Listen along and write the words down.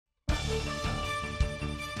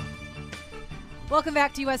Welcome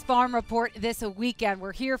back to U.S. Farm Report this weekend.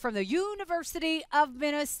 We're here from the University of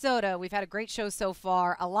Minnesota. We've had a great show so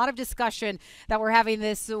far, a lot of discussion that we're having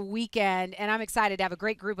this weekend, and I'm excited to have a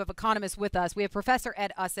great group of economists with us. We have Professor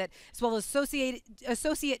Ed Ussett, as well as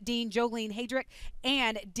Associate Dean Jolene Hadrick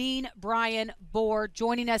and Dean Brian Bohr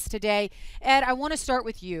joining us today. Ed, I want to start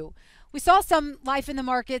with you. We saw some life in the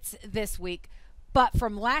markets this week, but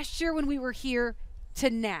from last year when we were here to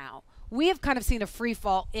now, we have kind of seen a free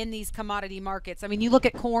fall in these commodity markets. I mean, you look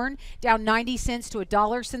at corn down 90 cents to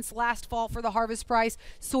 $1 since last fall for the harvest price.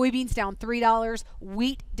 Soybeans down $3.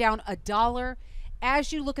 Wheat down $1.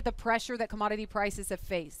 As you look at the pressure that commodity prices have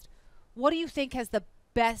faced, what do you think has the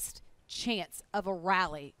best chance of a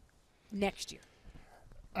rally next year?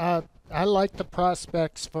 I like the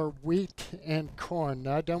prospects for wheat and corn.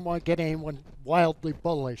 I don't want to get anyone wildly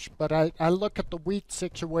bullish, but I look at the wheat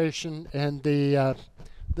situation, and the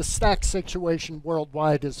stock situation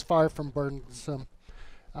worldwide is far from burdensome.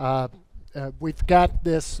 We've got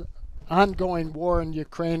this ongoing war in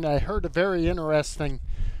Ukraine. I heard a very interesting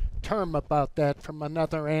term about that from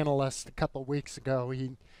another analyst a couple weeks ago.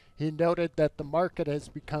 He noted that the market has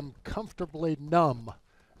become comfortably numb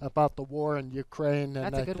about the war in Ukraine.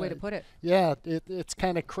 That's a good way to put it. Yeah, it's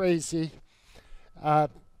kind of crazy. The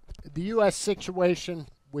U.S. situation,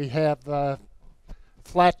 we have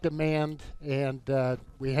flat demand, and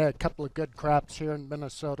we had a couple of good crops here in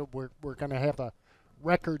Minnesota. We're going to have a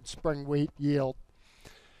record spring wheat yield.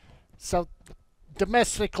 So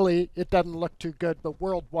domestically, it doesn't look too good, but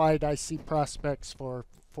worldwide, I see prospects for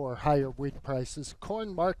higher wheat prices.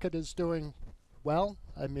 Corn market is doing well.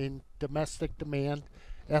 I mean, domestic demand.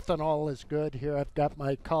 Ethanol is good. Here I've got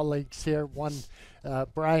my colleagues here. One,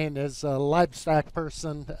 Brian is a livestock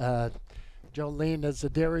person. Jolene is a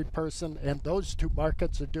dairy person, and those two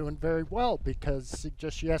markets are doing very well because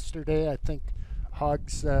just yesterday I think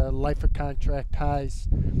hogs life of contract highs,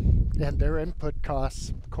 and their input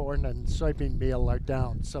costs, corn and soybean meal, are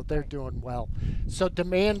down, so they're doing well. So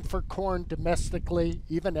demand for corn domestically,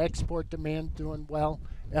 even export demand, doing well.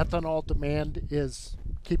 Ethanol demand is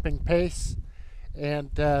keeping pace, and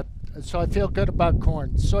so I feel good about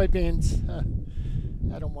corn. Soybeans,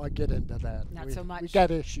 I don't want to get into that. Not so much. We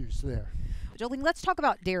got issues there. Jolene, let's talk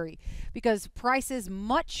about dairy, because prices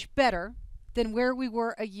much better than where we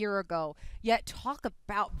were a year ago. Yet talk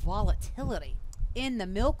about volatility in the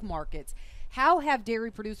milk markets. How have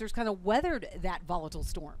dairy producers kind of weathered that volatile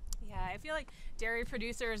storm? Yeah, I feel like dairy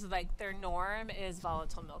producers, like, their norm is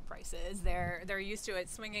volatile milk prices. They're used to it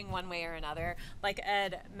swinging one way or another. Like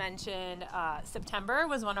Ed mentioned, September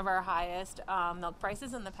was one of our highest milk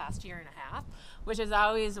prices in the past year and a half, which is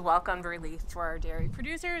always welcomed relief for our dairy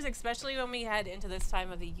producers, especially when we head into this time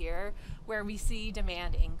of the year where we see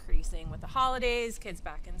demand increasing with the holidays, kids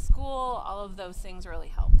back in school. All of those things really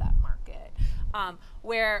help that market.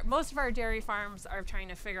 Where most of our dairy farms are trying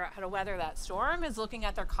to figure out how to weather that storm is looking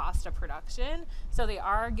at their cost of production. So they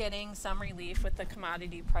are getting some relief with the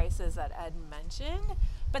commodity prices that Ed mentioned.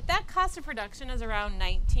 But that cost of production is around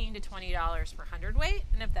 $19 to $20 per hundredweight.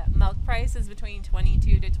 And if that milk price is between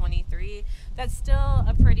 22 to 23, that's still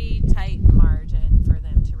a pretty tight margin for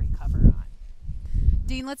them to recover on.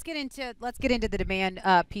 Dean, let's get into the demand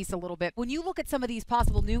piece a little bit. When you look at some of these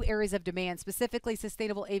possible new areas of demand, specifically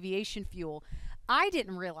sustainable aviation fuel, I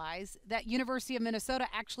didn't realize that University of Minnesota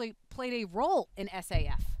actually played a role in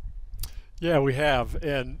SAF. Yeah, we have,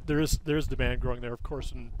 and there's demand growing there, of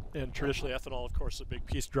course, and traditionally ethanol, of course, is a big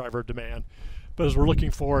piece driver of demand. But as we're looking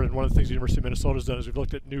forward, and one of the things the University of Minnesota has done is we've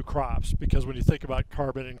looked at new crops, because when you think about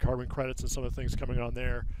carbon and carbon credits and some of the things coming on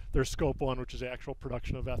there, there's Scope 1, which is the actual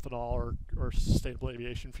production of ethanol or sustainable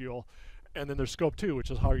aviation fuel, and then there's Scope 2, which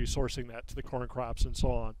is how are you sourcing that to the corn crops and so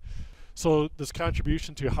on. So this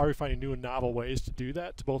contribution to how are we finding new and novel ways to do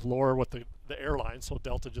that, to both lower what the airlines, so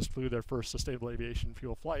Delta just flew their first sustainable aviation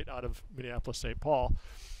fuel flight out of Minneapolis-St. Paul,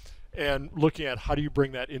 and looking at how do you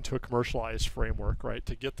bring that into a commercialized framework, right,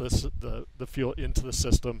 to get the fuel into the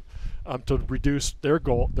system, to reduce their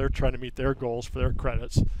goal. They're trying to meet their goals for their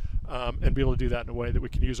credits, and be able to do that in a way that we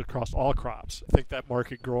can use across all crops. I think that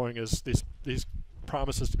market growing is these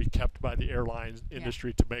promises to be kept by the airline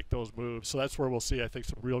industry to make those moves. So that's where we'll see, I think,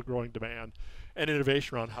 some real growing demand and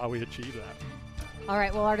innovation around how we achieve that. All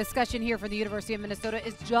right, well, our discussion here from the University of Minnesota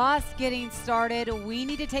is just getting started. We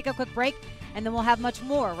need to take a quick break, and then we'll have much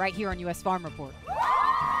more right here on U.S. Farm Report.